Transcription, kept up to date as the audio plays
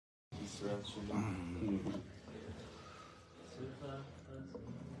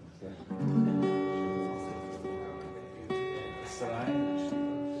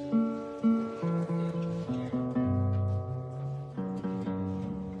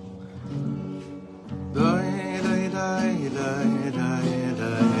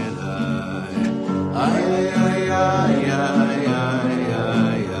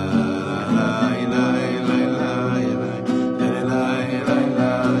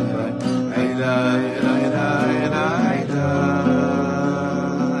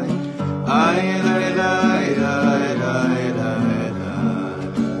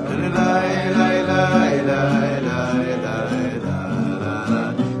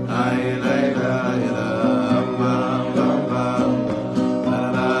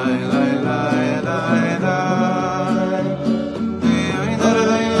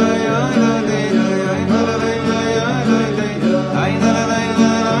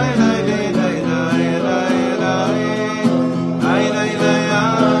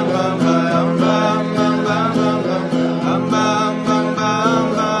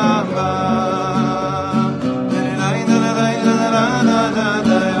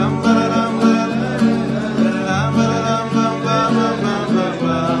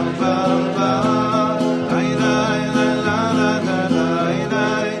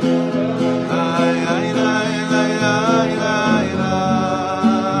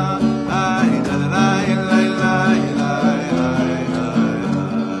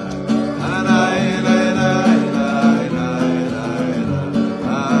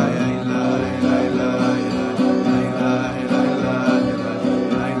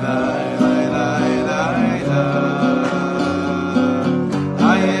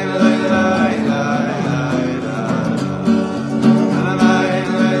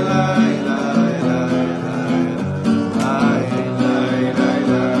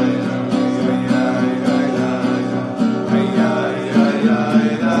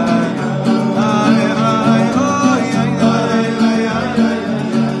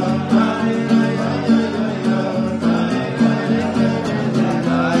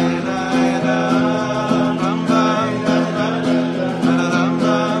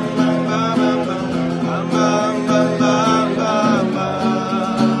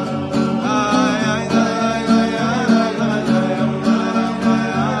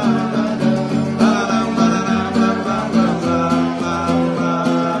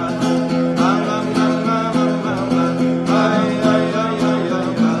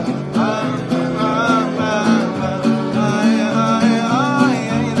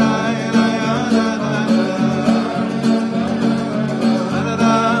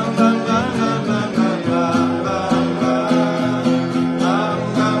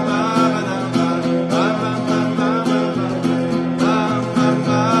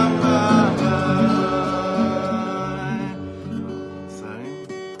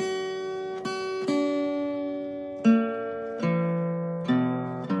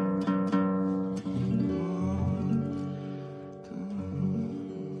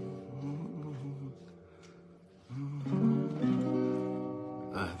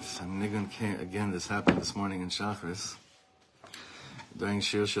Again, this happened this morning in Shachris. During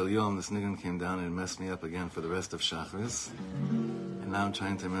Shir Shel Yom, this nigun came down and messed me up again for the rest of Shachris. And now I'm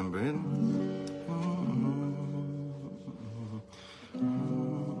trying to remember it.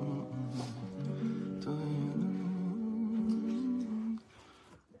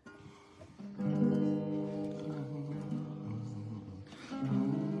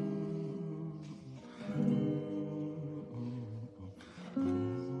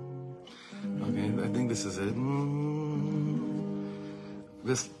 This is it.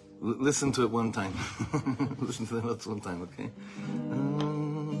 Just listen to it one time. Listen to the notes one time, okay?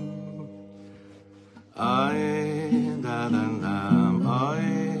 I da da dam, I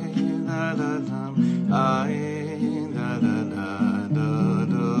da da dam, I da da da do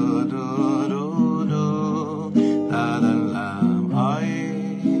do do do do da da dam, I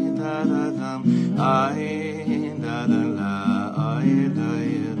da da dam, I da da la, I da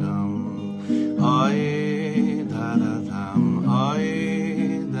dam, I da da dam, I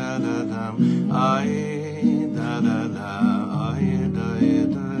da da dam, I da da la, I da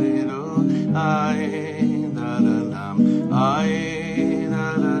do, I da da dam, I da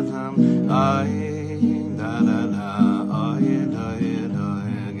da dam, I da da la, I da do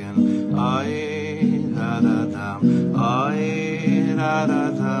again, I da da dam, I da da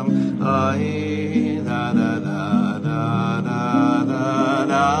dam, I da da da da da da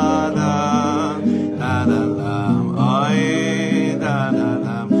da da da lam, I da da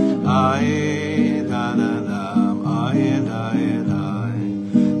lam, I da da lam, I da da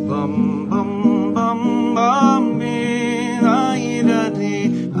bum.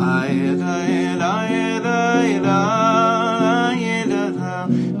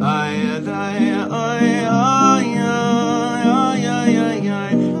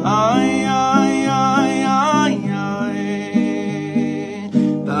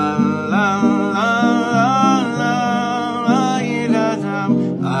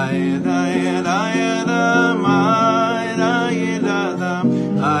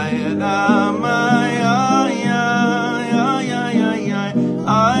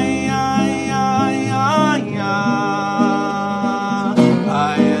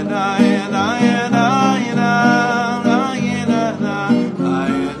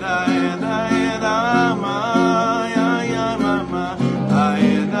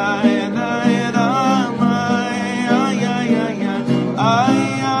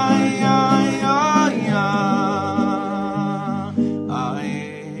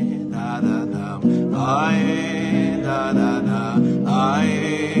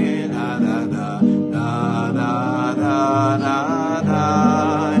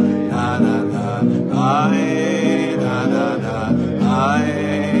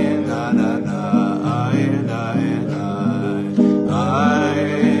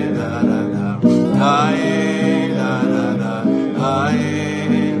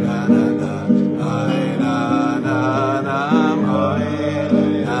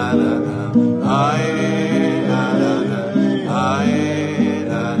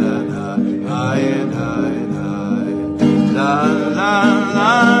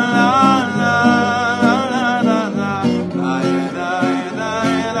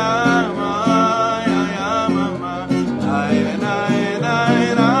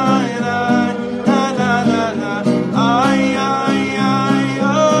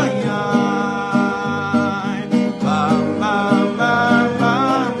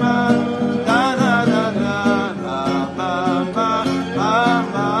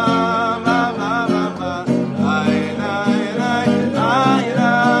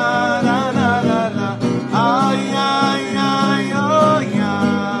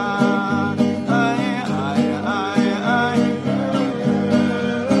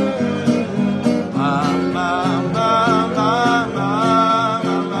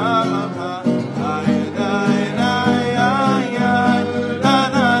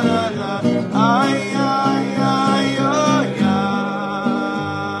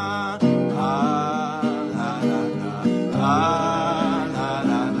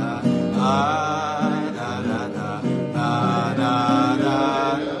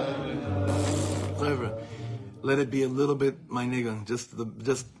 Let it be a little bit my nigga,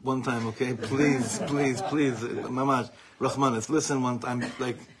 just one time, okay? Please, Mamash, Rahmanis, listen one time,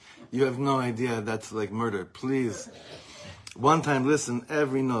 like, you have no idea, that's like murder, please. One time, listen,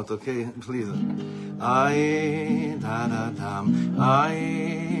 every note, okay? Please. Ay, da da dam,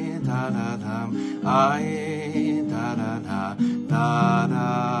 ay, da da dam, ay, da da da, da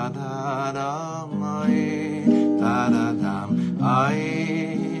da da dam, ay, da da dam,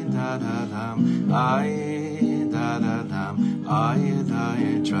 ay, da da dam, ay, da da dam, ay,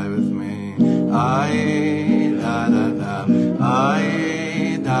 try with me. Ay, da da dam,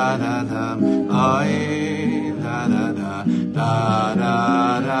 ay, da da dam, ay, da da da, da da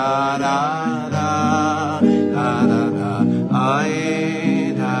da da da, da da da, ay,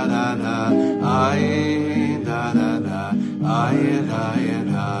 da da da, ay, da da da,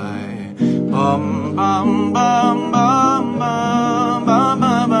 ay, bum bum bum bum bum bum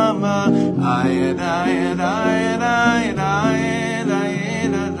bum bum bum, ay, da da da da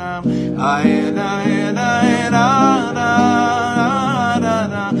da da, ay, da da da da da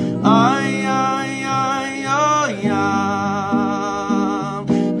da, ay, ay, ay, oh, yeah,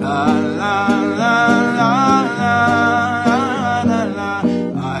 la la la la la la la,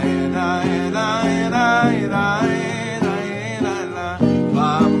 ay, da da da da da da,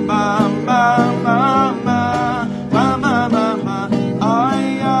 bam bam bam bam bam bam bam bam, ay,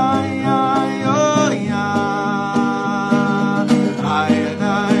 ay, ay, oh, yeah, ay,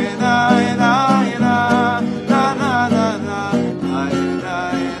 da da da da da da da da, ay, da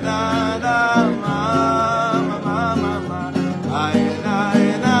da da ma ma ma ma, ay, da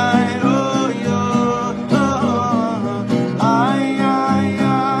da oh yo oh, ay, ay,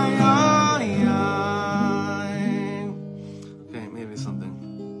 ay, ay. Okay, maybe something.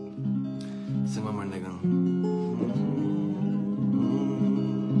 Sing one more nigga.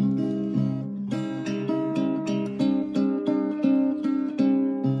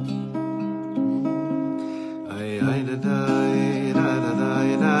 Ay, ay, da da da da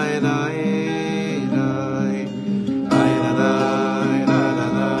da da da. Ay, da da da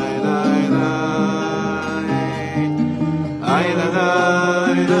da da da. Ay, da da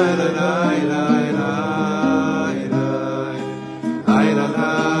da da da da. Ay, da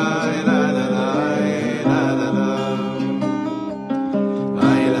da.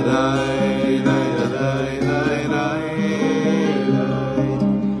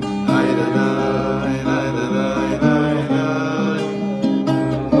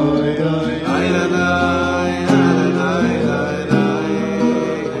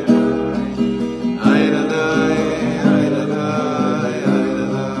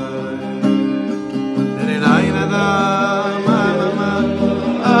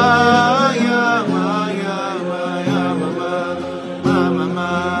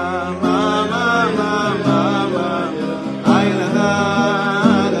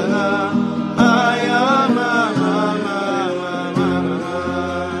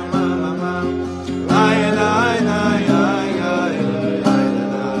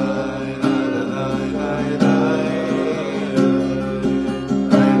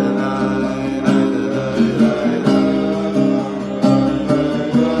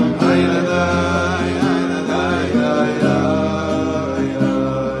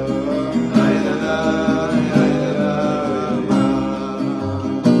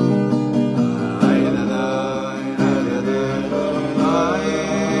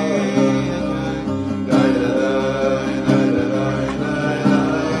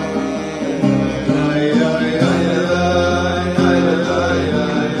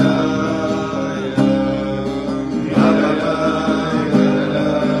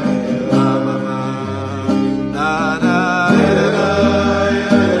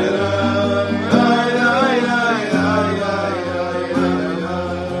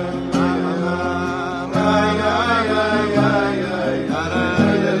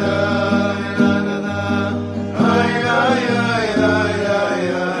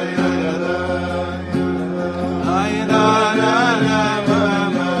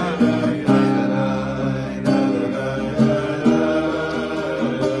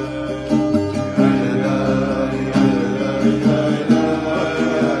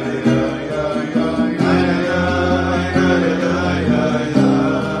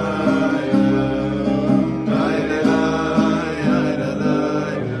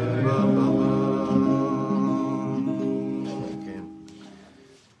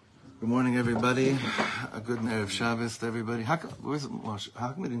 Good morning, everybody. A good Erev Shabbos to everybody. How come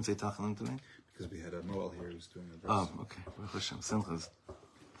we didn't say Tachanun today? Because we had a Moel here who's doing the Oh, okay. Baruch Hashem. Simchas.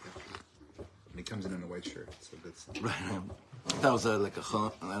 And he comes in a white shirt, so that's... Right. That was like a,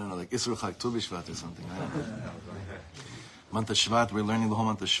 I don't know, like Isru Chag Tu B'Shvat or something. Month of Shvat, we're learning the whole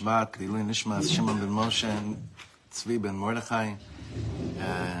month of Shvat. L'ilui Nishmas, Shimon ben Moshe, and Tzvi ben Mordechai.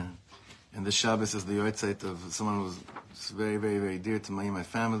 And the Shabbos is the Yortzeit of someone who was very, very, very dear to me and my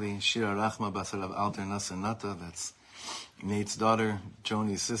family. Shira Rachma Basarav Alter Nasa Nata. That's Nate's daughter,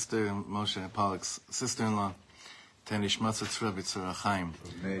 Joni's sister, Moshe Pollack's sister-in-law. Tenish Matzatzra B'Tzura Chaim.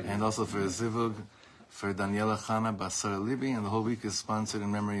 And also for Zivug, for Daniela Chana Basara Libi. And the whole week is sponsored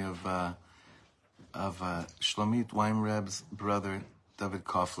in memory of Shlomit Weinreb's brother, David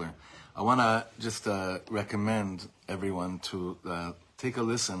Koffler. I want to just recommend everyone to take a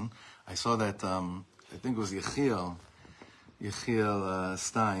listen. I saw that, I think it was Yechiel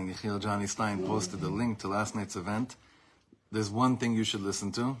Johnny Stein posted the link to last night's event. There's one thing you should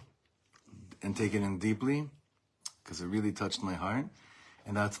listen to and take it in deeply, because it really touched my heart,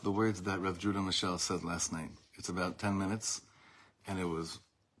 and that's the words that Rav Judah Michel said last night. It's about 10 minutes, and it was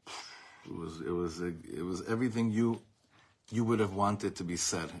everything you would have wanted to be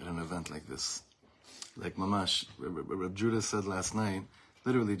said at an event like this. Like Mamash, Rav Judah said last night,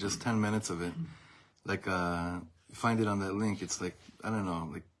 literally just 10 minutes of it. Like, find it on that link. It's like, I don't know,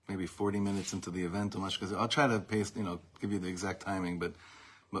 like maybe 40 minutes into the event, because I'll try to paste, give you the exact timing, but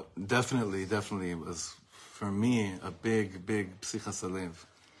definitely it was, for me, a big psichas halev.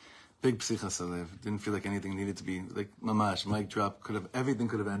 Big psichas halev. Didn't feel like anything needed to be, like, mamash, mic drop, everything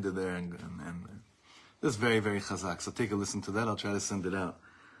could have ended there, and it was very, very chazak. So take a listen to that. I'll try to send it out.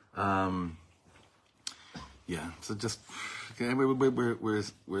 So just, okay,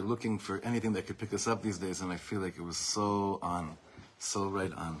 we're looking for anything that could pick us up these days, and I feel like it was so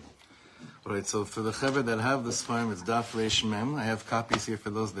right on. All right, so for the Chaver that have this farm, it's Daf Reish Mem. I have copies here for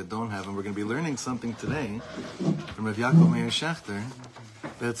those that don't have them. We're going to be learning something today from Rav Yaakov Meir Shechter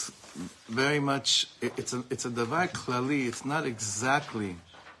that's very much, it's a davar klali. It's not exactly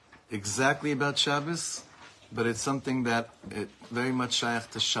about Shabbos, but it's something that it very much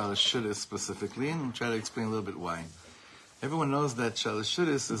shaykh to Shaleshudes specifically, and I'll try to explain a little bit why. Everyone knows that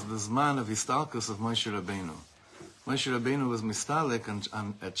Shaleshudes is the zman of Histalkus of Moshe Rabbeinu. Moshe Rabbeinu was mistalek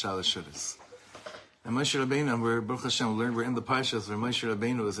at Shaleshudes. And Moshe Rabbeinu, we're Baruch Hashem, we're in the parshas where Moshe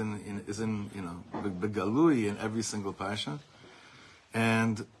Rabbeinu is in begalui in every single parsha.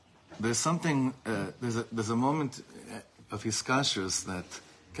 And there's something, there's a moment of hiskashrus that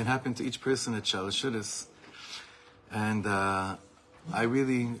can happen to each person at Shaleshudes. And I'm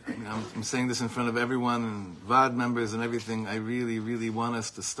saying this in front of everyone and VAD members and everything. I really, really want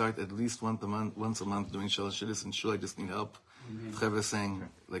us to start at least once a month doing Shaleshudes. And sure, I just need help. Chaver saying,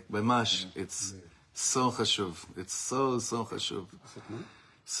 like, B'mash, it's so chashuv. It's so chashuv.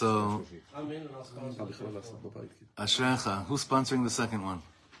 So, Ashrecha, who's sponsoring the second one?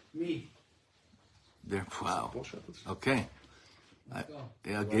 Me. There, wow. Okay.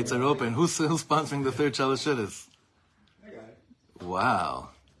 Gates are open. Who's sponsoring the third Shaleshudes? Wow.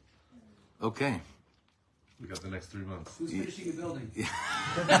 Okay. We got the next 3 months. Who's finishing the building?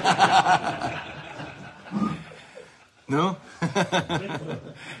 No?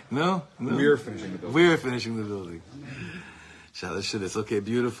 No? We're finishing the building. We're finishing the building. Shaleshudes. Okay,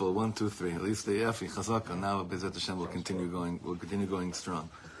 beautiful. 1, 2, 3. At least the Yafi, Chazaka. Now, Bezat Hashem will continue going strong.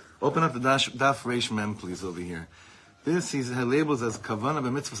 Open up the Daf Reish Mem, please, over here. This he labels as Kavana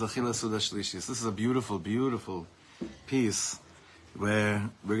b'mitzvahs achila suda shlishis. This is a beautiful, beautiful piece where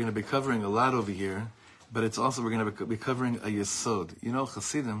we're going to be covering a lot over here, but it's also we're going to be covering a yesod.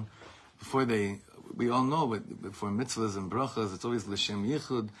 Chassidim, we all know, but before mitzvahs and brachas, it's always l'shem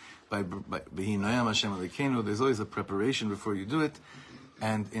yichud, by b'hinayam Hashem Elokeinu. There's always a preparation before you do it,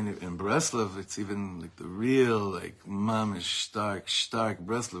 and in Breslov, it's even like the real, like mamish stark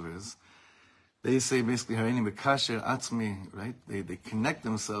Breslovers. They say basically harini mekasher atzmi, right? They connect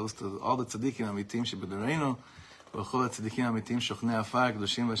themselves to all the tzaddikim amitim shebedereinu. וכל הצדיקים האמיתיים שוכני עפר,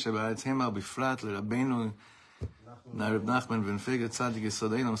 קדושים ואשר בארץ המה, ובפרט לרבנו רב Nachman ben Fega tzaddik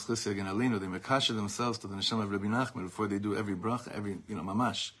yesod einam schus yagen aleinu. They makasher themselves to the neshama of Rabbi Nachman before they do every brach,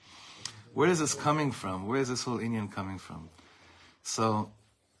 mamash. Where is this coming from? Where is this whole inyan coming from? So,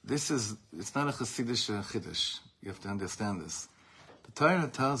 it's not a Chassidish chiddush. You have to understand this. The Torah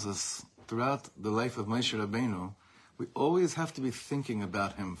tells us throughout the life of Moshe Rabbeinu, we always have to be thinking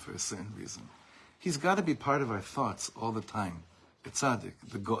about him for a certain reason. He's got to be part of our thoughts all the time. The tzaddik,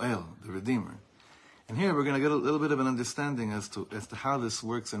 the goel, the redeemer. And here we're going to get a little bit of an understanding as to how this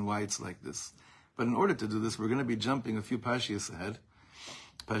works and why it's like this. But in order to do this, we're going to be jumping a few parshias ahead.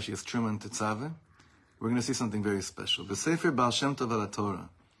 Parshas Truma and Tetzaveh, we're going to see something very special. B'Sefer Baal Shem Tov al Torah.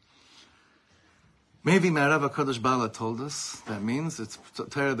 Maybe Me'arav HaKadosh Bala told us, that means it's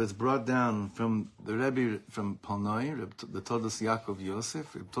Torah that's brought down from the Rebbe from Polnoi, the Todos Yaakov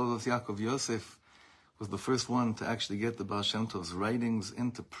Yosef. Todos Yaakov Yosef was the first one to actually get the Baal Shem Tov's writings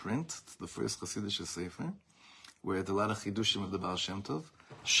into print. It's the first Chassidish Sefer, where it's a lot of Chidushim of the Baal Shem Tov.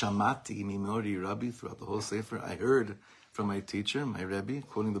 Shamati Mimori Rabbi, throughout the whole Sefer, I heard from my teacher, my Rebbe,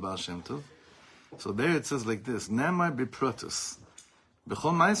 quoting the Baal Shem Tov. So there it says like this, Namar Biprotus,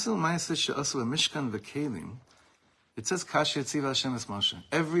 B'chol Ma'aseh Ma'aseh She'asu Mishkan V'Kelim. It says Kasher Tziva Hashem Es Moshe.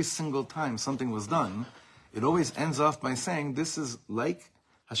 Every single time something was done, it always ends off by saying, this is like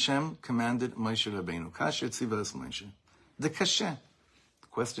Hashem commanded Moshe Rabbeinu. Kasher Tziva Es Moshe. The Kasher. The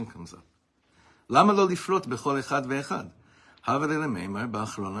question comes up. Lama lo lifrot b'chol echad ve'echad? Havare lemeimar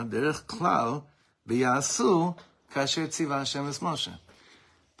ba'achrona derech klal b'yasu kasher tziva Hashem es Moshe.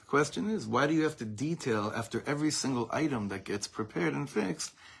 The question is, why do you have to detail after every single item that gets prepared and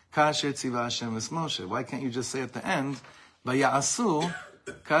fixed, kasher tziva Hashem es Moshe? Why can't you just say at the end, b'yasu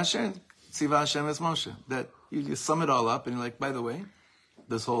kasher tziva Hashem es Moshe? That you sum it all up and you're like, by the way,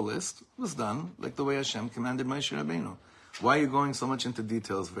 this whole list was done like the way Hashem commanded Moshe Rabbeinu. Why are you going so much into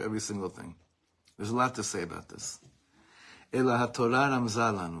details for every single thing? There's a lot to say about this. Ela haTorah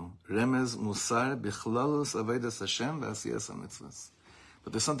ramza lanu remez musar bichlolus avodas Hashem v'asiyas hamitzvos.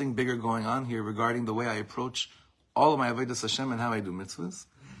 But there's something bigger going on here regarding the way I approach all of my avodas Hashem and how I do mitzvahs.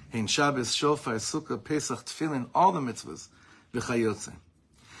 Hein Shabbos, Shofar, Sukkah, Pesach, Tefillin, all the mitzvahs v'chayotze.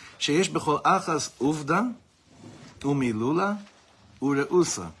 Sheyesh b'chol achas uvda umilula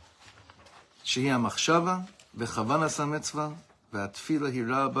ureusa. Shehi hamachshava v'chavanas hamitzvah v'atfila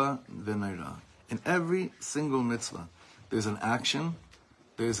hiraba v'naira. In every single mitzvah, there's an action,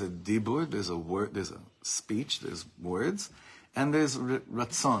 there's a dibur, there's a word, there's a speech, there's words, and there's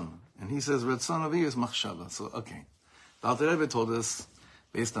ratzon. And he says ratzon over here is machshava. So, okay. The Alter Rebbe told us,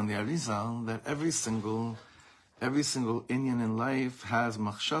 based on the Arizal, that every single inyan in life has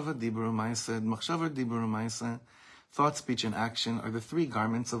machshava, dibur, ma'aseh. Machshava, dibur, ma'aseh, thought, speech, and action are the three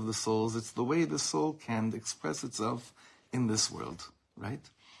garments of the souls. It's the way the soul can express itself in this world, right?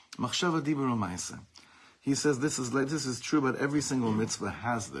 Machshava, dibur, ma'aseh. He says this is true, but every single mitzvah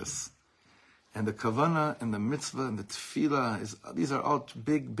has this. And the kavanah and the mitzvah and the tefillah, these are all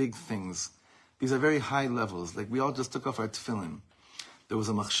big, big things. These are very high levels. Like we all just took off our tefillin. There was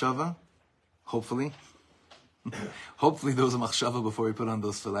a machshava, hopefully. Hopefully there was a machshava before we put on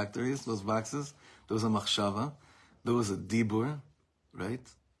those phylacteries, those boxes. There was a machshava. There was a dibur, right?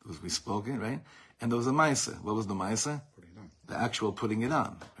 We spoke it, right? And there was a ma'aseh. What was the ma'aseh? The actual putting it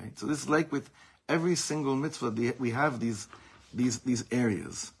on, right? So this is like with every single mitzvah, we have these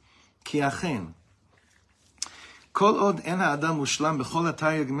areas. Ki achen, kol od en ha'adam mushlam b'chol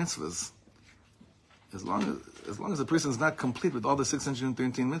ha'taryag mitzvahs. As long as a person is not complete with all the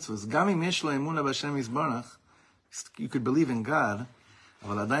 613 mitzvahs, gam im yesh lo emuna b'Hashem yisbarach, you could believe in God,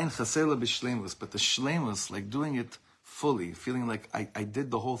 aval adayin chaser lo b'shleimus, but the shleimus, like doing it fully, feeling like I did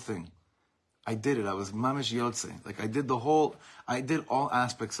the whole thing. I did it. I was mamish yotze. Like I did all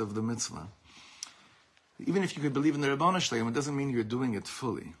aspects of the mitzvah. Even if you could believe in the Rabbanu Shalom, it doesn't mean you're doing it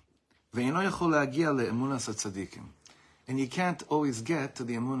fully. Emunas Tzaddikim. And you can't always get to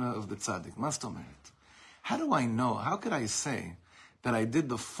the emunah of the tzaddik. Mastomerit. How do I know? How could I say that I did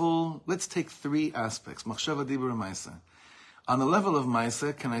the full? Let's take three aspects. Machshava, dibur, ma'aseh. On the level of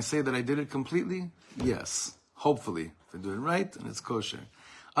ma'aseh, can I say that I did it completely? Yes. Hopefully. If I do it right, and it's kosher.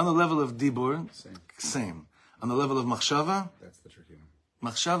 On the level of dibur, same. On the level of machshava, that's the tricky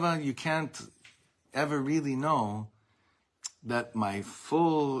one. Machshava, you can't ever really know that my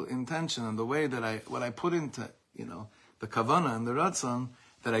full intention and the way that what I put into, the kavanah and the ratzon,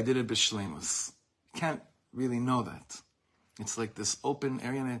 that I did it b'shleimus. You can't really know that. It's like this open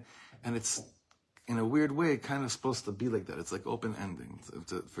area, and it's, in a weird way, kind of supposed to be like that. It's like open ending.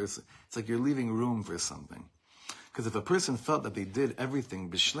 It's like you're leaving room for something. Because if a person felt that they did everything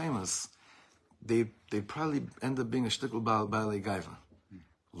b'shleimus, they'd probably end up being a shtickl ba'alei gaiva.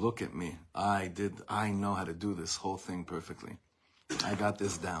 Look at me. I know how to do this whole thing perfectly. I got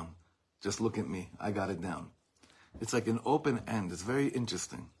this down. Just look at me. I got it down. It's like an open end. It's very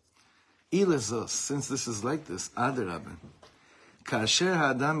interesting. Ilezos, since this is like this, adarabah. Kasher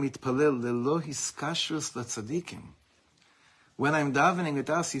ha'adam mitpalel lelo hiskashrus latzadikim. When I'm davening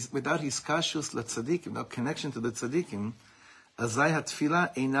without hiskashrus latzadikim, without connection to the tzadikim, azai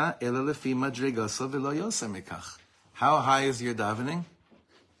hatfila eina ela lefi madrigaso v'lo yosem mikach. How high is your davening?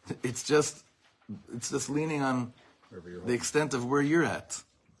 It's just leaning on the extent of where you're at.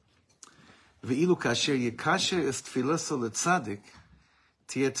 Ve'ilu kasher yekasher es tfilaso letzadik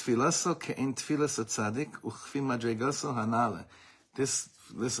Tia tfilaso ke'in tfilas tzaddik uchfi madregaso hanale. This,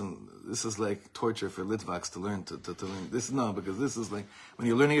 listen, this is like torture for Litvaks to learn to learn this. No, because this is like when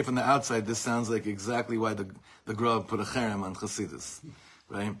you're learning it from the outside. This sounds like exactly why the Grub put a cherem on Chassidus,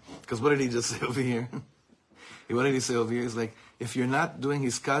 right? Because what did he just say over here? What did he say over here? He's like, if you're not doing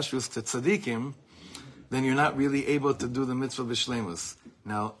his kashrus to tzaddikim, then you're not really able to do the mitzvah b'shleimus.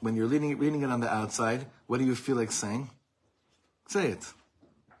 Now, when you're reading it on the outside, what do you feel like saying? Say it.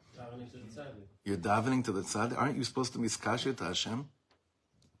 You're davening to the tzaddik. Aren't you supposed to be skasher to Hashem?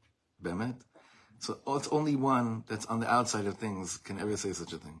 Bemet? So it's only one that's on the outside of things can ever say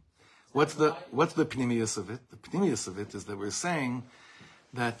such a thing. What's the pnimius of it? The pnimius of it is that we're saying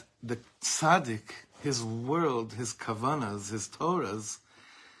that the tzaddik, his world, his kavanas, his Torahs,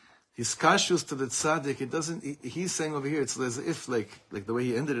 his kashrus to the tzaddik, it doesn't, he's saying over here, it's as if like the way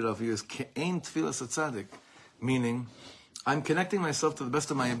he ended it off here is ke'ein tfilas tzaddik, meaning I'm connecting myself to the best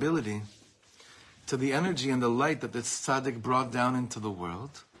of my ability to the energy and the light that this tzaddik brought down into the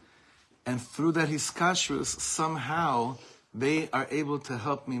world, and through that his kashrus, somehow they are able to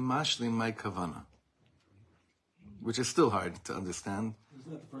help me mashlim my kavana, which is still hard to understand.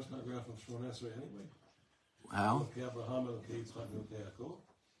 Isn't that the first paragraph of Shemona Esrei anyway? How? Abraham, Yitzchak, Yaakov.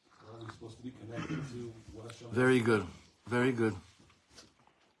 Are we supposed to be connected to what Hashem? Very good. Very good.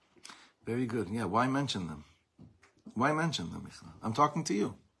 Very good. Yeah, why mention them? Why mention them, Michal? I'm talking to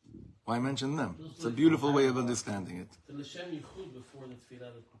you. Why mention them? It's a beautiful way of understanding it. The L'Shem Yichud before the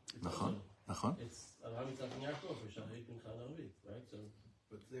Tfilah. Nachon. Nachon. It's Abraham, Yitzchak, and Yaakov, or Shahid and Chanarvit, right? So,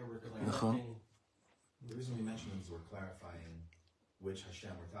 But there we're Nachon. the reason we mention them is we're clarifying which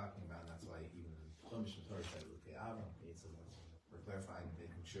Hashem we're talking about, and that's why even the Chumash and Torah said, okay, Avram, we're clarifying,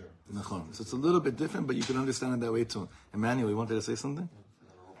 making sure. Nachon. So it's a little bit different, but you can understand it that way too. Emmanuel, you wanted to say something?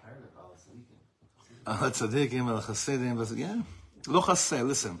 Tzaddikim, Chasidim, yeah. Lo chaser,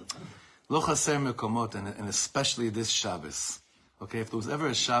 listen. Lo chaser mekomot, and especially this Shabbos. Okay, if there was ever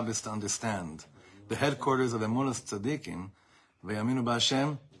a Shabbos to understand the headquarters of Emunas Tzaddikim, V'yaminu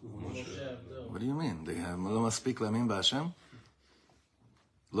b'Hashem. What do you mean? They have lo maspik lamin b'Hashem?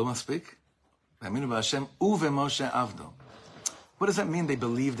 Lo maspik? V'yaminu b'Hashem u'v'Moshe avdo. What does that mean? They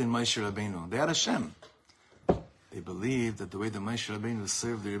believed in Moshe Rabbeinu. They had Hashem. They believed that the way that Moshe Rabbeinu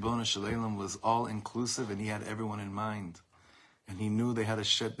served the Ribono Shel Olam was all inclusive, and he had everyone in mind. And he knew they had a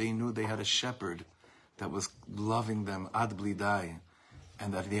shepherd that was loving them ad blidai,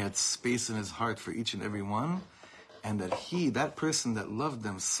 and that he had space in his heart for each and every one, and that that person that loved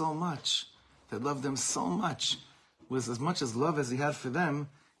them so much, was as much as love as he had for them.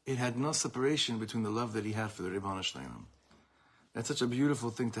 It had no separation between the love that he had for the Ribono Shel Olam. That's such a beautiful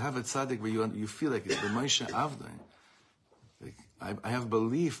thing to have a tzaddik where you feel like it's the Moshe Avdai. Like, I have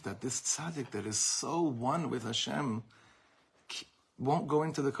belief that this tzaddik that is so one with Hashem won't go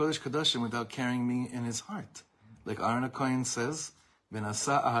into the Kodesh Kodashim without carrying me in his heart. Like Aaron HaKohen says,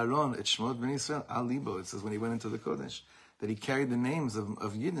 V'nasa Aharon et Shmot Ben Yisrael al libo. It says when he went into the Kodesh, that he carried the names of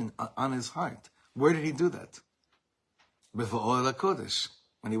Yidden on his heart. Where did he do that? B'va'ol HaKodesh,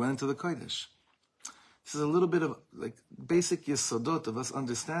 when he went into the Kodesh. This is a little bit of like basic yesodot of us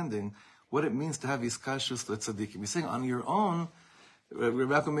understanding what it means to have iskashus letzadikim. He's saying on your own,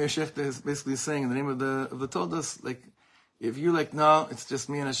 Rabbi Meir Shechter is basically saying in the name of the Toldos, like if you're like, no, it's just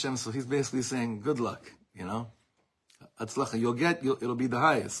me and Hashem, so he's basically saying, good luck, Atzlacha, it'll be the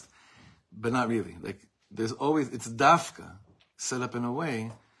highest, but not really. Like there's always, it's dafka set up in a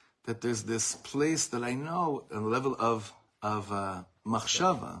way that there's this place that I know on the level of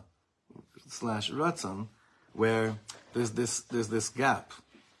machshava / ratzon, where there's this gap,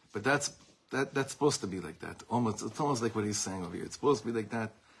 but that's supposed to be like that. It's almost like what he's saying over here. It's supposed to be like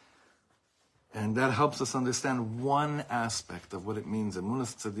that, and that helps us understand one aspect of what it means.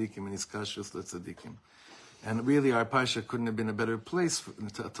 Emunas Tzaddikim and Iskashus leTzaddikim, and really our parsha couldn't have been a better place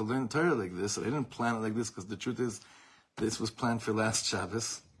to learn Torah like this. I didn't plan it like this because the truth is, this was planned for last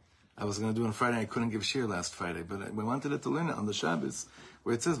Shabbos. I was going to do it on Friday. I couldn't give shir last Friday, but we wanted it to learn it on the Shabbos,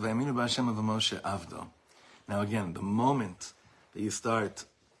 where it says, V'yaminu b'Hashem v'Moshe avdo. Now again, the moment that you start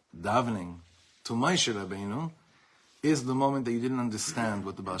davening to Moshe Rabbeinu is the moment that you didn't understand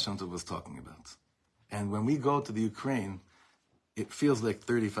what the Baal Shem Tov was talking about. And when we go to the Ukraine, it feels like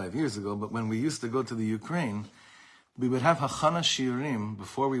 35 years ago, but when we used to go to the Ukraine, we would have Hachana Shiurim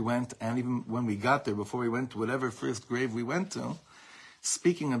before we went, and even when we got there, before we went to whatever first grave we went to,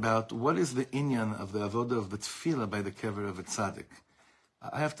 speaking about what is the inyan of the avodah of the tefillah by the kever of a tzaddik.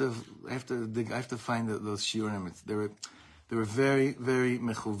 I have to find those shiurim. They were very, very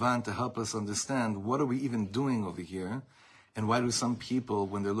mechuvan to help us understand what are we even doing over here, and why do some people,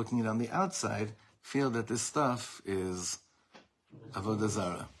 when they're looking at it on the outside, feel that this stuff is Avodah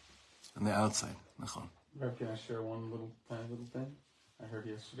Zarah. On the outside. Nachon. Reb, can I share one tiny little thing? I heard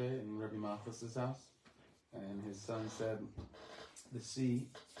yesterday in Rabbi Malchus's house, and his son said the sea,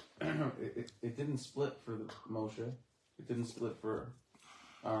 it didn't split for the Moshe, it didn't split for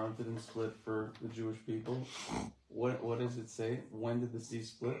Aaron, it didn't split for the Jewish people. What does it say? When did the sea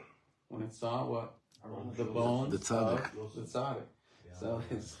split? When it saw what? The bones The tzaddik. of the tzaddik. So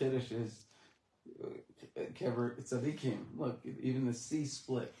his Kiddush is Kever Tzaddikim. Look, even the sea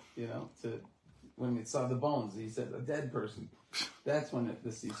split, when it saw the bones. He said, a dead person. That's when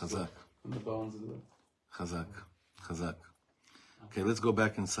the sea split. Chazak. From the bones of the... Chazak. Okay, let's go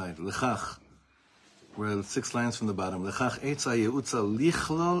back inside. Lechach. We're 6 lines from the bottom. Lechach eitza yeutza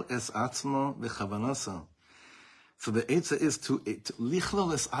lichlol es atzmo v'chavanasa. So the eitza is to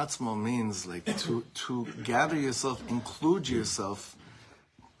lichlol es atzmo means like to gather yourself, include yourself,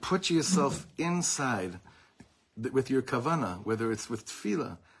 put yourself inside with your kavana, whether it's with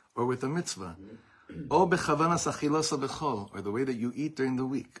tefillah or with a mitzvah, or bechavanas achilasa bechol, or the way that you eat during the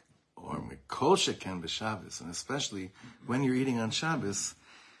week, or mikol sheken b'Shabbos, and especially when you're eating on Shabbos,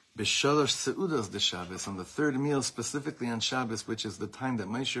 b'shalosh seudas de Shabbos, on the third meal specifically on Shabbos, which is the time that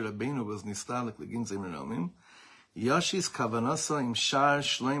Moshe Rabbeinu was nistalik l'ginzei menomim, yashis kavanasa im shar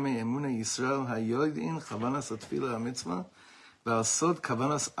shleimei Emunas Yisrael hayoidin chavanas atfilah hamitzvah, v'asod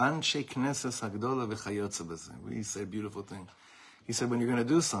kavanas anshe knesses hagdola v'chayotze b'zeh. We say a beautiful thing. He said, when you're going to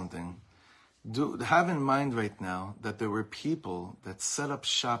do something, have in mind right now that there were people that set up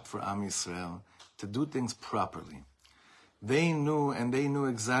shop for Am Yisrael to do things properly. They knew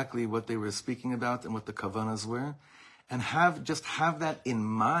exactly what they were speaking about and what the kavanas were, and have that in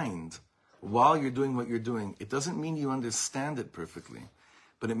mind while you're doing what you're doing. It doesn't mean you understand it perfectly,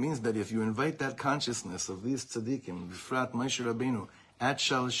 but it means that if you invite that consciousness of these tzaddikim, Bifrat Moshe Rabbeinu, at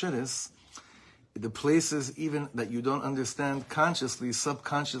Shaleshudes, the places even that you don't understand consciously,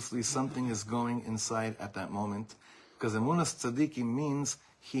 subconsciously, something is going inside at that moment. Because Emunas Tzaddikim means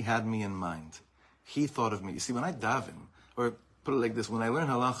he had me in mind. He thought of me. You see, when I daven, or put it like this, when I learn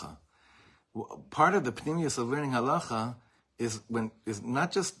halacha, part of the pnimius of learning halacha is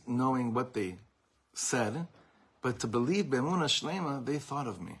not just knowing what they said, but to believe be'emunah shlema, they thought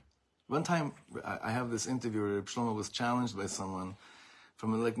of me. One time, I have this interview where Shlomo was challenged by someone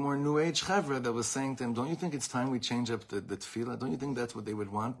from a more new age chevra that was saying to him, don't you think it's time we change up the tefillah? Don't you think that's what they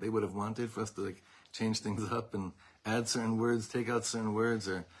would want? They would have wanted for us to change things up and add certain words, take out certain words.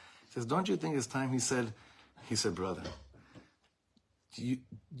 Or he says, don't you think it's time? He said, brother,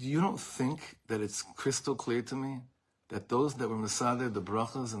 you don't think that it's crystal clear to me that those that were Masader, the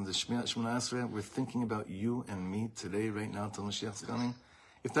brachas and the Shemona Esrei were thinking about you and me today, right now, till Mashiach's coming?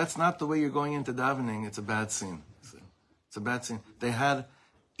 If that's not the way you're going into davening, it's a bad scene. It's a bad scene. They had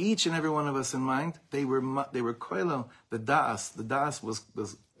each and every one of us in mind. They were koilo. The das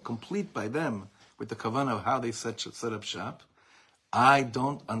was complete by them with the kavanah of how they set up shop. I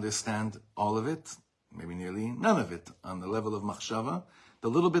don't understand all of it, maybe nearly none of it on the level of machshava. The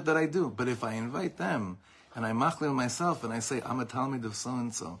little bit that I do, but if I invite them and I machlil myself and I say I'm a talmid of so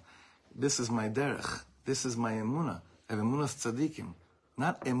and so, this is my derech, this is my emunah. I have emunas tzaddikim,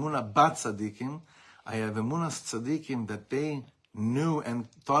 not emunah bat tzaddikim. I have emunas tzaddikim that they knew and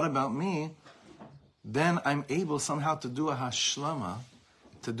thought about me, then I'm able somehow to do a hashlama,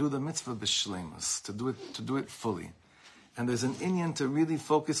 to do the mitzvah b'shleimus, to do it fully. And there's an inyan to really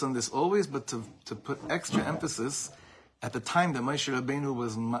focus on this always, but to put extra emphasis at the time that Moshe Rabbeinu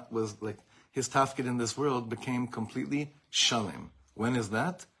was like, his tafkid in this world became completely shalim. When is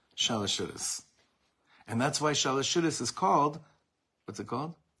that? Shaleshudes. And that's why Shaleshudes is called, what's it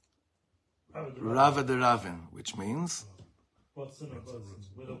called? Rava de Ravin, which means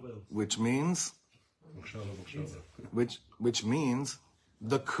which means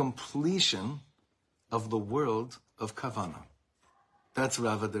the completion of the world of Kavana. That's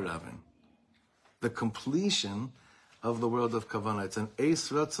Rava de Ravin. The completion of the world of Kavana. It's an Eis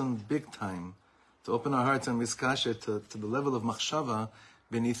Ratzon big time to open our hearts and miskasher to the level of machshava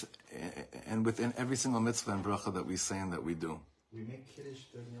beneath and within every single mitzvah and bracha that we say and that we do. We make Kiddush,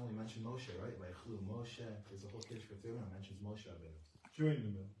 doesn't only mention Moshe, right? Like Moshe, there's a whole Kiddush for Torah that mentions Moshe. During the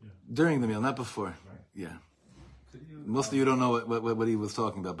meal, yeah. During the meal, not before. Right. Yeah. Most of you don't know what he was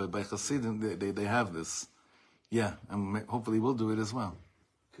talking about, but by Chassidim, they have this. Yeah, and hopefully we'll do it as well.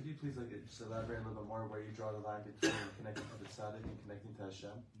 Could you please just elaborate a little bit more where you draw the line between connecting to the tzaddik and connecting to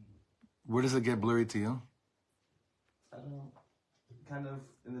Hashem? Where does it get blurry to you? I don't know. Kind of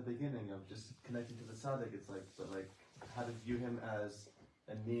in the beginning of just connecting to the tzaddik, it's how to view him as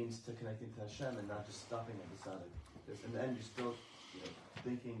a means to connecting to Hashem and not just stopping at the tzaddik. Because in the end, you're still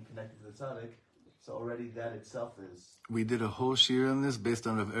thinking connected to the tzaddik, So already that itself is. We did a whole shir on this based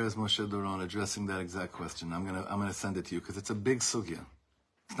on Rav Erez Moshe Doron addressing that exact question. I'm gonna send it to you because it's a big sugya.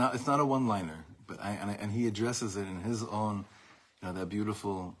 It's not a one-liner, but and he addresses it in his own, that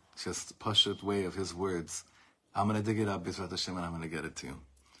beautiful, just pashut way of his words. I'm gonna dig it up, B'ezrat Hashem, and I'm gonna get it to you.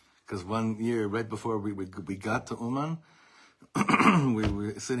 Because one year, right before we got to Uman, we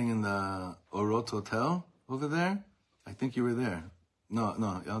were sitting in the Orot Hotel over there. I think you were there. No,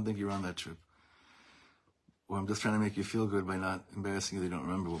 I don't think you were on that trip. Well, I'm just trying to make you feel good by not embarrassing you. They don't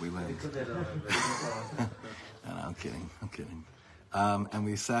remember what we learned. I'm kidding. And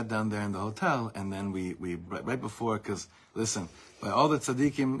we sat down there in the hotel, and then we right before, because listen, by all the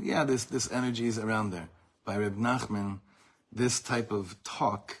tzaddikim, this energy is around there. By Reb Nachman, this type of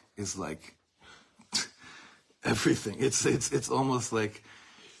talk is like everything. It's almost like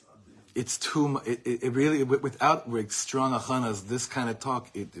it's too much. It really, without strong achanas, this kind of talk,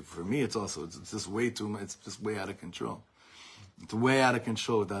 for me, it's just way too much. It's just way out of control. It's way out of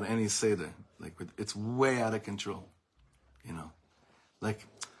control without any seder. It's way out of control.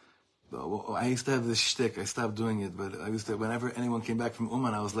 I used to have this shtick. I stopped doing it, but I used to, whenever anyone came back from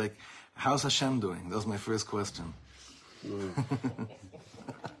Uman, I was like, how's Hashem doing? That was my first question.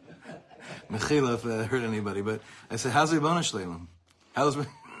 Mechila, if I hurt anybody, but I said, how's Ribono Shleilim?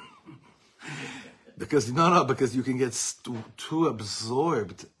 Because you can get too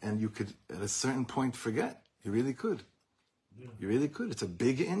absorbed, and you could, at a certain point, forget. You really could. You really could. It's a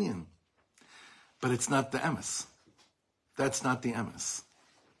big inyan. But it's not the emes. That's not the emes.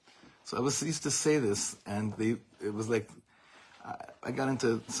 So I used to say this, and it was like, I got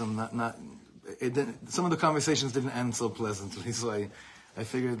into some some of the conversations didn't end so pleasantly, so I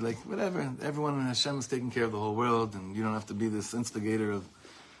figured, whatever, everyone in Hashem is taking care of the whole world, and you don't have to be this instigator of,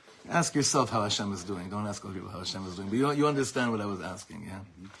 ask yourself how Hashem is doing. Don't ask other people how Hashem is doing. But you understand what I was asking, yeah?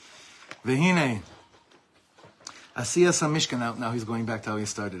 V'hinei, Asiyas HaMishkan, now he's going back to how he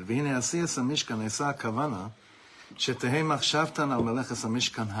started. V'hinei Asiyas HaMishkan, Esa Kavana, Shetehei Machshavtan al Melechas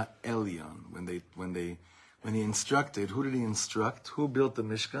HaMishkan HaElyon. When he instructed, who did he instruct? Who built the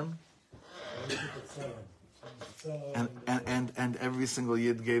Mishkan? And every single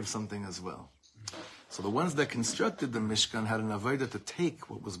Yid gave something as well. So the ones that constructed the Mishkan had an avodah to take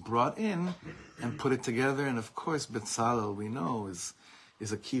what was brought in and put it together. And of course, Betzalel, we know, is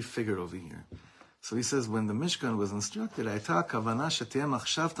a key figure over here. So he says, when the Mishkan was instructed,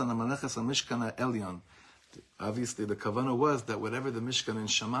 obviously the kavanah was that whatever the Mishkan in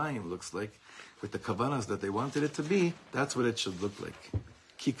Shamayim looks like, with the kavanas that they wanted it to be, that's what it should look like.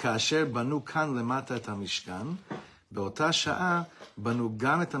 Ki kasher banu kan lemata et hamishkan, be'ota sha'a banu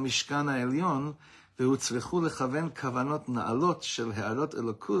gam et hamishkan ha'elyon, והוצרכו לכוון כוונות נעלות של הערות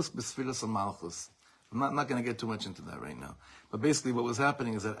אלוקוס בספירס המלכוס. I'm not going to get too much into that right now. But basically what was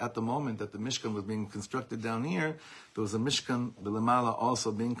happening is that at the moment that the Mishkan was being constructed down here, there was a Mishkan, the Lamala,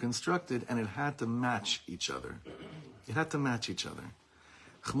 also being constructed, and it had to match each other. It had to match each other.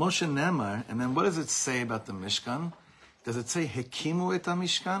 Chmoshe Nemar, and then what does it say about the Mishkan? Does it say Hekimu et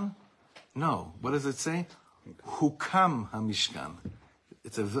HaMishkan? No. What does it say? Hukam HaMishkan.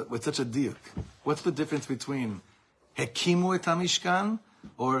 It's such a diuk. What's the difference between Hekimu et HaMishkan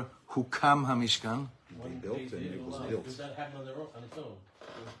or Hukam HaMishkan? They built it, and it was built. Does that happen on its own?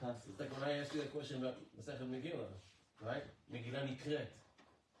 It's like when I asked you that question about Masechet Megillah, right? Megillah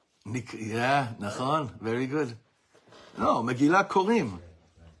Nikret. Yeah, nachon, very good. No, Megillah Korim.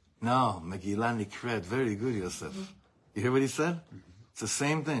 No, Megillah Nikret. Very good, Yosef. You hear what he said? It's the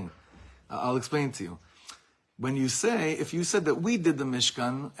same thing. I'll explain to you. When you say, if you said that we did the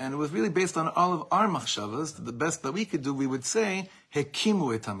Mishkan, and it was really based on all of our machshavas, the best that we could do, we would say,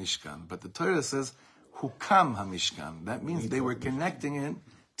 Hekimu et HaMishkan. But the Torah says, Hukam HaMishkan. That means they were connecting it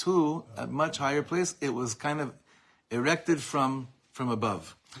to a much higher place. It was kind of erected from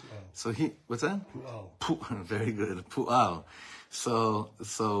above. So what's that? Pu'al. Very good. Pu'al. So,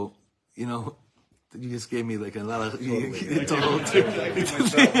 you just gave me like a lot of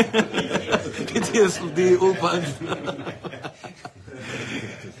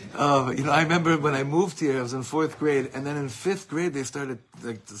I remember when I moved here, I was in 4th grade, and then in 5th grade they started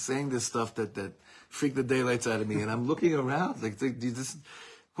saying this stuff that freaked the daylights out of me, and I'm looking around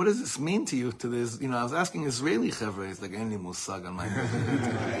what does this mean to you? To this, I was asking Israeli chevra, it's like any musag on my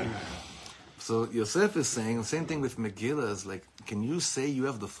head. So Yosef is saying the same thing with Megillah. Is like, can you say you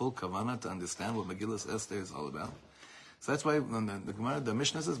have the full kavanah to understand what Megillah's Esther is all about? So that's why when the Gemara, the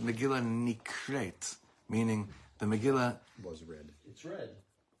Mishnah says Megillah Nikret, meaning the Megillah was read. It's read.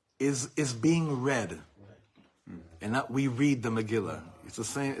 Is being read, and not we read the Megillah. It's the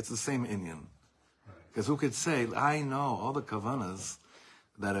same inyan. Because who could say, I know all the kavanahs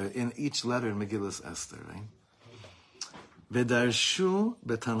that are in each letter in Megillas Esther, right? V'darshu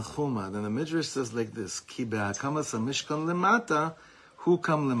betanchuma. Then the Midrash says like this: Ki be'hakamas hamishkan lemata, hu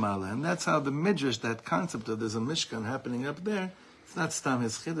kam lemala. And that's how the Midrash, that concept of there's a mishkan happening up there, it's not stam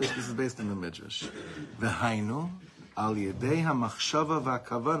his chiddush. This is based on the Midrash. V'hainu al yedei hamachshava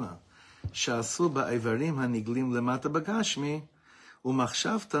v'akavana she'asu ba'evarim haniglim lemata b'gashmi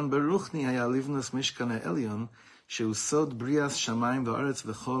u'machshavtan beruchni haya livnas mishkan ha'elyon she'u sod brias shamayim v'aretz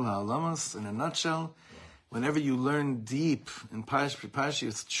v'chol ha'alamas. In a nutshell, whenever you learn deep in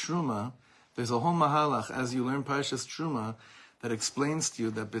Parshas Truma, there's a whole mahalach as you learn Parshas Truma that explains to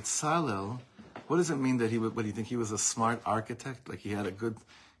you that B'Tzalel, what does it mean that what do you think, he was a smart architect? Like he had a good,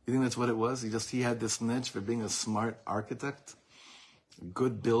 you think that's what it was? He had this niche for being a smart architect, a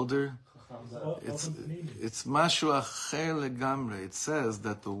good builder. It's mashu acher legamre. It says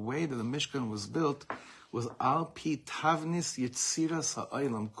that the way that the Mishkan was built was al pi tavnis yitziras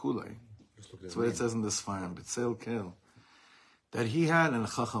ha'olam kulei. That's what it says in this farm, B'Tzel Kel. That he had in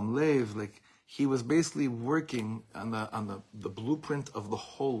Chacham Lev, like he was basically working on the blueprint of the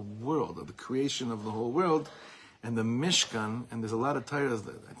whole world, of the creation of the whole world, and the Mishkan. And there's a lot of Torahs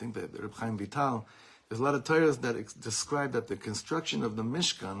that I think that Reb Chaim Vital, there's a lot of Torahs that describe that the construction of the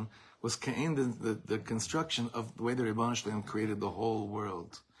Mishkan was the construction of the way the Rebbeinu Shalom created the whole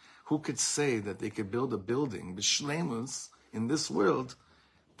world. Who could say that they could build a building, b'shleimus, in this world,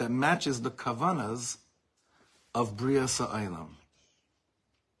 that matches the kavanas of Bria Sa'aylam?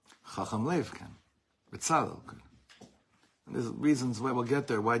 Chacham Lev can. B'Tzalel can. And there's reasons why we'll get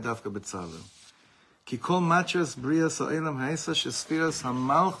there. Why Dafka B'Tzalel? Ki kol matras Bria Sa'aylam ha'isa shesfiras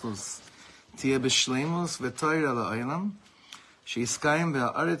ha'malchus tiye b'shleimus v'toira la'aylam she'iskayim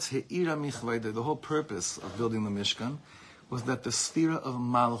ve'ha'aretz he'ira michvayde. The whole purpose of building the Mishkan was that the sphera of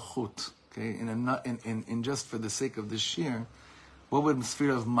Malchut, okay, in just for the sake of this year, what would the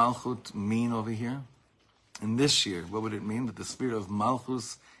sphere of Malchut mean over here? In this year, what would it mean? That the sphere of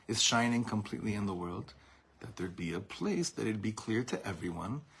Malchus is shining completely in the world. That there'd be a place that it'd be clear to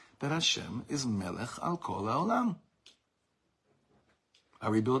everyone that Hashem is Melech al Kol HaOlam.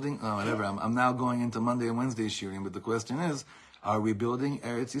 Are we building? Oh, whatever. I'm now going into Monday and Wednesday shiurim, but the question is, are we building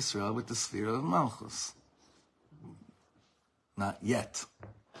Eretz Yisrael with the sphere of Malchus? Not yet.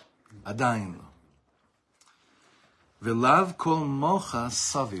 Adayin lo. V'lav kol mocha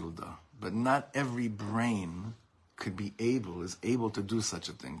savilda. But not every brain is able to do such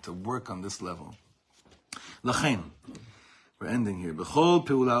a thing, to work on this level. Lachen. We're ending here. B'chol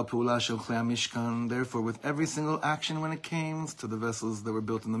pe'ula shel klei mishkan. Therefore, with every single action when it came to the vessels that were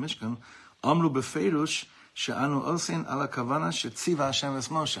built in the Mishkan, amru b'feirush she'anu osin ala kavana she'tziva Hashem es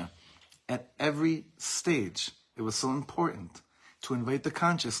Moshe. At every stage, it was so important to invite the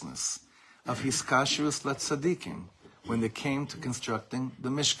consciousness of hiskashus letzadikim when they came to constructing the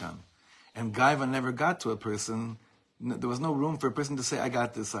Mishkan. And Gaiva never got to a person. There was no room for a person to say, I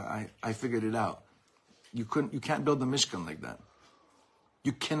got this, I figured it out. You can't build the Mishkan like that.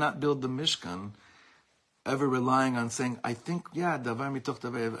 You cannot build the Mishkan ever relying on saying, I think, yeah, davar mitoch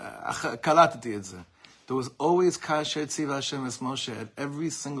davar, kalatati et zeh. There was always kasher tziva Hashem es Moshe at every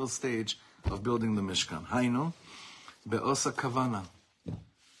single stage of building the Mishkan. Hainu, be'osa kavana.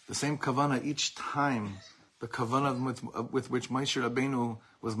 The same kavana each time, the kavana with which Moshe Rabbeinu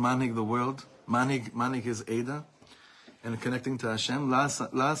was manig the world, manig his Eda, and connecting to Hashem,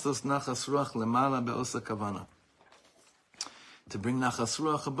 lasos nachas ruach lemala be'osa kavana. To bring nachas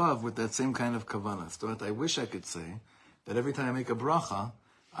ruach above with that same kind of kavana. So that I wish I could say that every time I make a bracha,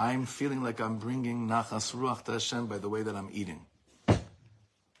 I'm feeling like I'm bringing nachas ruach to Hashem by the way that I'm eating. Do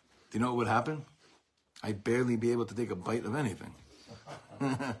you know what would happen? I'd barely be able to take a bite of anything.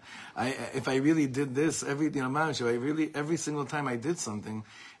 If I really did this, every single time I did something,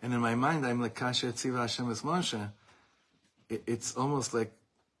 and in my mind I'm like kasher tziva Hashem es Moshe, it's almost like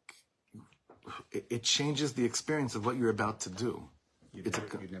it changes the experience of what you're about to do. You'd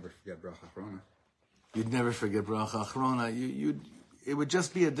never forget bracha achrona. You'd never forget bracha achrona. It would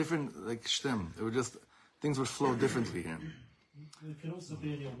just be a different like shtem. It would just, things would flow differently here. It can also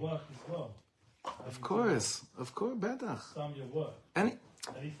be in your work as well. Of course, betach. Some your work. Any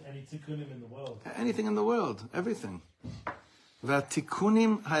tikkunim in the world. Anything in the world, everything.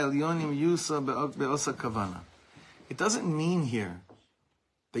 V'atikunim ha'elyonim yusa be'osa kavana. It doesn't mean here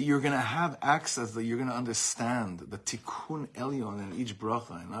that you're going to have access, that you're going to understand the tikkun elyon in each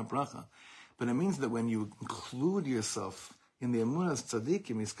bracha and not bracha. But it means that when you include yourself in the Emunas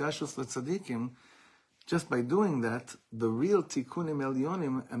Tzaddikim, Iskashus Tzaddikim, just by doing that, the real tikkunim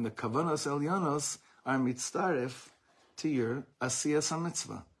elyonim and the kavanos elyonos are mitzaref to your asiyas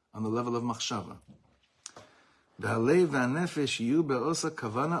ha-mitzvah on the level of machshava. והלב והנפש יהיו בעושה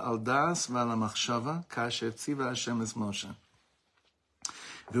כוונה על דעס ועל המחשבה, כאשר ציווה השם את משה.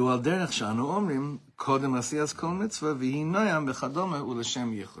 והוא על דרך שאנו אומרים, קודם עשיית כל מצווה, והיא נוים וכדומה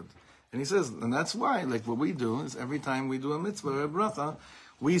ולשם ייחוד. And he says, and that's why, like what we do is every time we do a mitzvah or a bracha,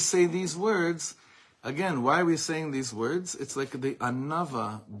 we say these words. Again, why are we saying these words? It's like the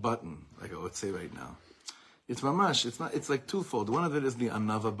anava button, like I would say right now. It's mamash, it's like twofold. One of it is the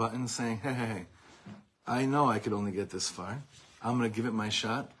anava button saying, hey, I know I could only get this far. I'm going to give it my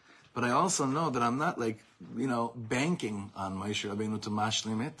shot. But I also know that I'm not like, banking on Moshe Rabbeinu to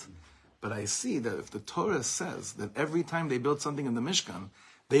mashlim it. But I see that if the Torah says that every time they built something in the Mishkan,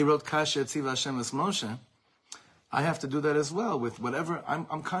 they wrote Kasher Tziva Hashem es Moshe, I have to do that as well with whatever.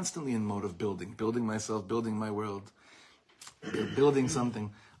 I'm constantly in mode of building myself, building my world, building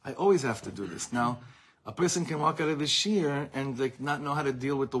something. I always have to do this. Now, a person can walk out of this shir and not know how to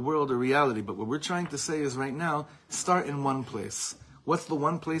deal with the world or reality. But what we're trying to say is right now, start in one place. What's the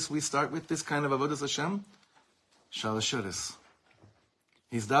one place we start with this kind of avodas Hashem? Shaleshudes.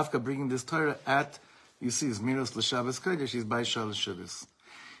 He's dafka bringing this Torah at, you see, Zmiros l'Shabbos Kodesh. He's by Shaleshudes.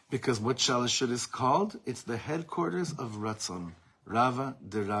 Because what Shaleshudes is called, it's the headquarters of Ratzon, Rava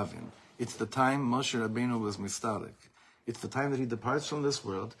de Ravin. It's the time Moshe Rabbeinu was mistalik. It's the time that he departs from this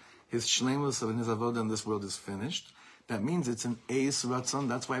world. His shlemus and his avodah in this world is finished. That means it's an eis Ratzon.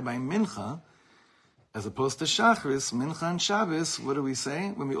 That's why by Mincha, as opposed to Shachris, Mincha and Shabbos, what do we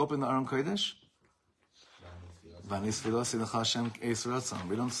say when we open the Aron Kodesh? Vanis filosi l'cha Hashem eis Ratzon.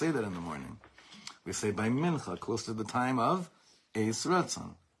 We don't say that in the morning. We say by Mincha, close to the time of eis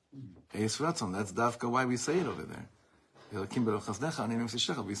Ratzon. Eis Ratzon, that's dafka why we say it over there. We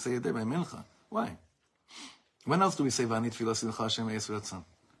say it there by Mincha. Why? When else do we say Vanit filosi l'cha Hashem eis Ratzon?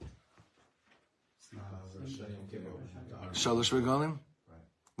 Shalosh Regalim?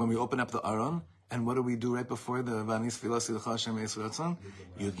 When we open up the Aron, and what do we do right before the Vanis Filosi L'cha Hashem Eis Ratzon?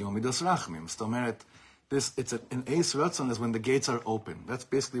 Yud Yom Midos Rachmim. Stomeret, an Eis Ratzon is when the gates are open. That's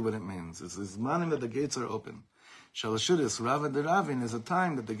basically what it means. It's manim that the gates are open. Shaleshudes, Rava de Ravin, is a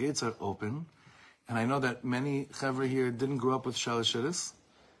time that the gates are open. And I know that many Chevra here didn't grow up with Shaleshudes.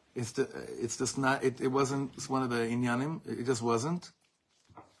 It's just not, it wasn't, it's one of the inyanim, it just wasn't.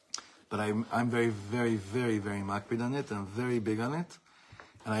 But I'm very, very, very, very makbid on it, and I'm very big on it.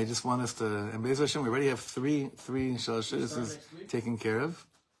 And I just want us to, and Be'ez Hashem, we already have three Shaleshudes taken care of.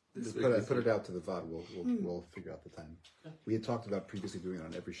 Put it out to the VOD. We'll figure out the time. We had talked about previously doing it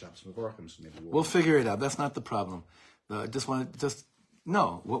on every Shabbos Mevorachim, so maybe we'll figure it out. That's not the problem. We're going to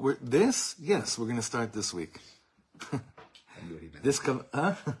start this week. I knew what he meant.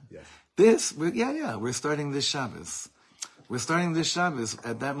 Yes. We're starting this Shabbos. We're starting this Shabbos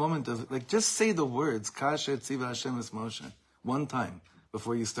at that moment of, just say the words, Kasher Tziva Hashem es Moshe, one time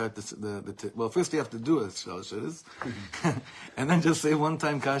before you start well, first you have to do it, Shaleshudes, and then just say one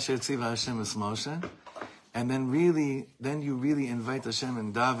time, Kasher Tziva Hashem es Moshe, and then you really invite Hashem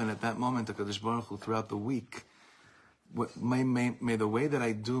and daven at that moment, HaKadosh Baruch Hu, throughout the week. May the way that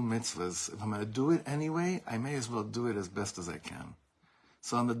I do mitzvahs, if I'm going to do it anyway, I may as well do it as best as I can.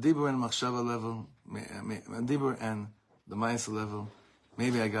 So on the Dibur and Machshava level, Dibur and the Ma'aseh level,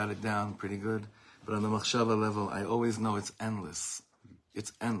 maybe I got it down pretty good, but on the Machshava level, I always know it's endless.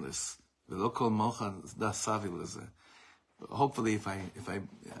 It's endless. Hopefully, if I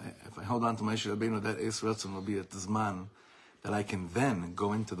hold on to Moshe Rabbeinu, that Eis Ratzon will be at the Zman that I can then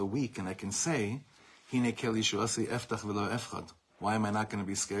go into the week and I can say, Hine kel yishuasi eftach v'lo efchad. Why am I not going to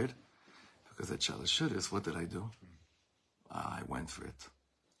be scared? Because at Shaleshudes, what did I do? I went for it.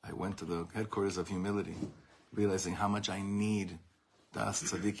 I went to the headquarters of humility, realizing how much I need Das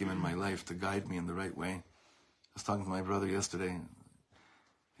Tzaddikim in my life to guide me in the right way. I was talking to my brother yesterday.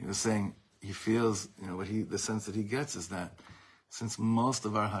 He was saying he feels, the sense that he gets is that since most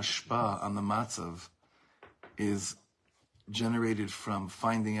of our hashpah on the matzav is generated from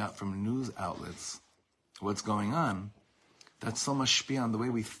finding out from news outlets what's going on, that's so much shpia on the way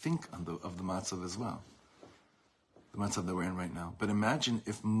we think of the matzav as well. The matzav that we're in right now. But imagine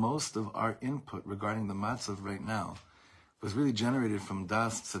if most of our input regarding the matzav right now was really generated from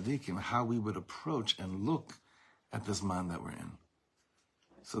Das Tzaddikim, how we would approach and look at this man that we're in.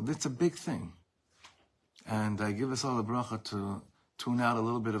 So that's a big thing. And I give us all a bracha to tune out a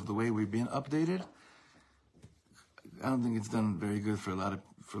little bit of the way we've been updated. I don't think it's done very good for a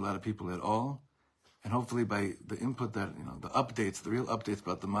lot of people at all. And hopefully by the input that, the updates, the real updates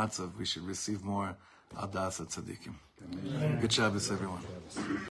about the matzav, we should receive more al das tzaddikim. Good Shabbos, everyone.